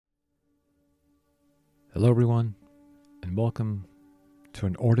Hello, everyone, and welcome to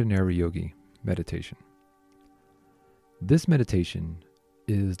an Ordinary Yogi meditation. This meditation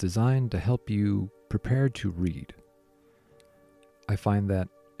is designed to help you prepare to read. I find that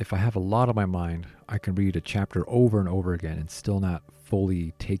if I have a lot on my mind, I can read a chapter over and over again and still not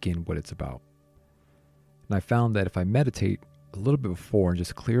fully take in what it's about. And I found that if I meditate a little bit before and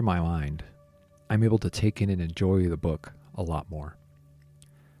just clear my mind, I'm able to take in and enjoy the book a lot more.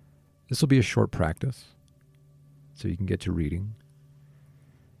 This will be a short practice, so you can get to reading.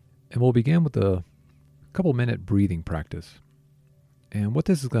 And we'll begin with a couple minute breathing practice. And what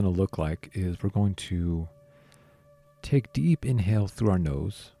this is going to look like is we're going to take deep inhales through our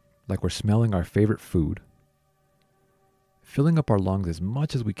nose, like we're smelling our favorite food, filling up our lungs as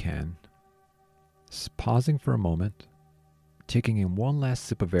much as we can, pausing for a moment, taking in one last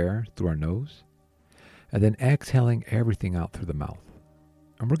sip of air through our nose, and then exhaling everything out through the mouth.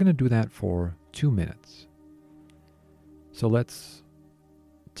 And we're going to do that for 2 minutes. So let's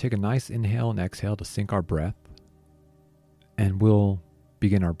take a nice inhale and exhale to sync our breath, and we'll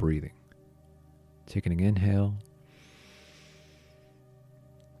begin our breathing. Taking an inhale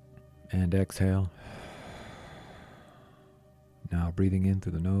and exhale. Now breathing in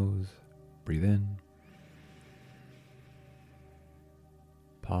through the nose, breathe in.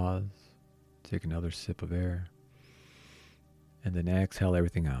 Pause, take another sip of air, and then exhale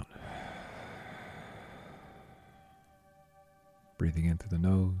everything out. Breathing in through the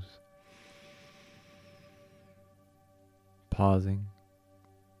nose, pausing,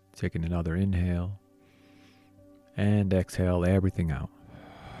 taking another inhale, and exhale everything out.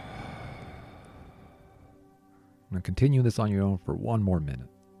 I'm going to continue this on your own for 1 more minute.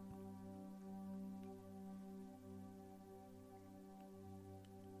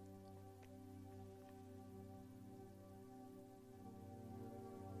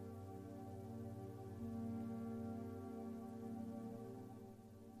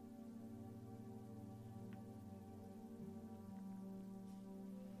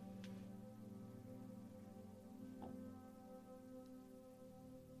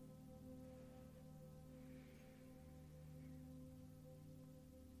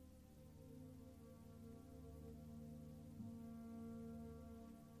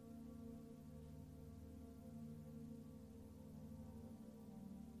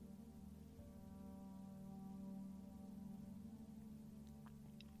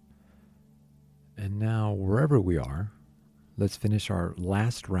 And now, wherever we are, let's finish our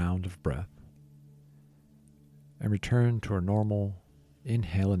last round of breath and return to our normal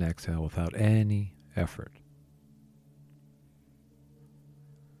inhale and exhale without any effort.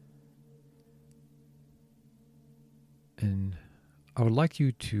 And I would like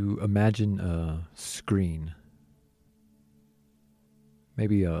you to imagine a screen,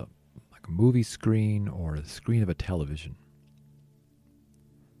 maybe like a movie screen or the screen of a television.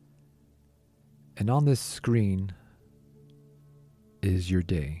 And on this screen is your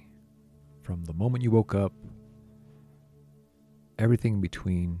day, from the moment you woke up, everything in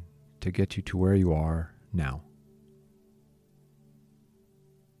between to get you to where you are now.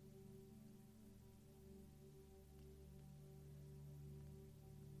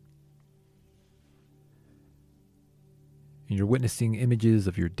 And you're witnessing images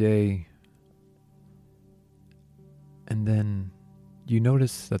of your day, and then you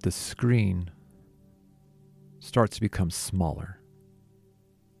notice that the screen starts to become smaller.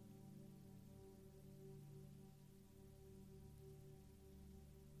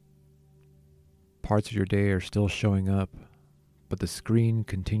 Parts of your day are still showing up, but the screen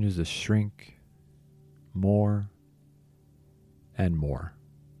continues to shrink more and more.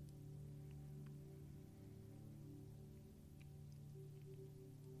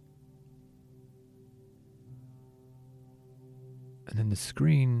 And then the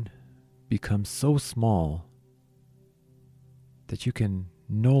screen becomes so small that you can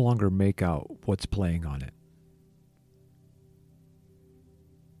no longer make out what's playing on it.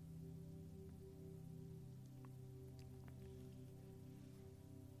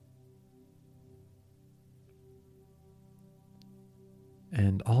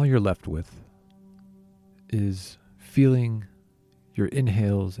 And all you're left with is feeling your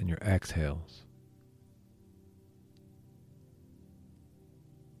inhales and your exhales.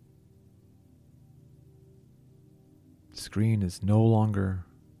 Screen is no longer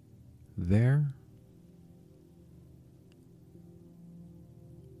there.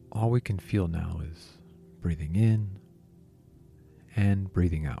 All we can feel now is breathing in and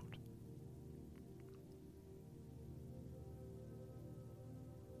breathing out.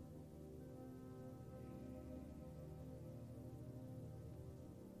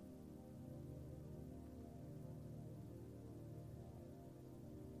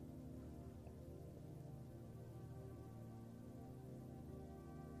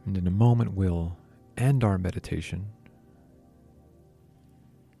 And in a moment, we'll end our meditation.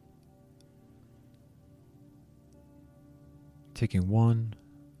 Taking one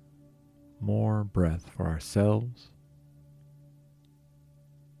more breath for ourselves.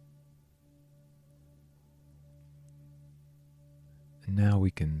 And now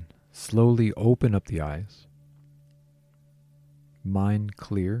we can slowly open up the eyes, mind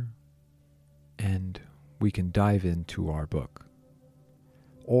clear, and we can dive into our book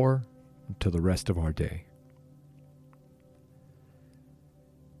or to the rest of our day.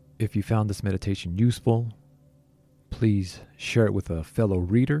 If you found this meditation useful, please share it with a fellow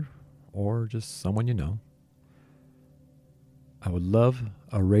reader or just someone you know. I would love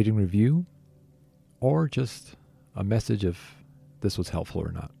a rating review or just a message if this was helpful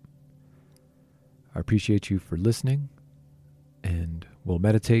or not. I appreciate you for listening, and we'll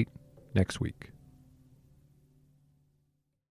meditate next week.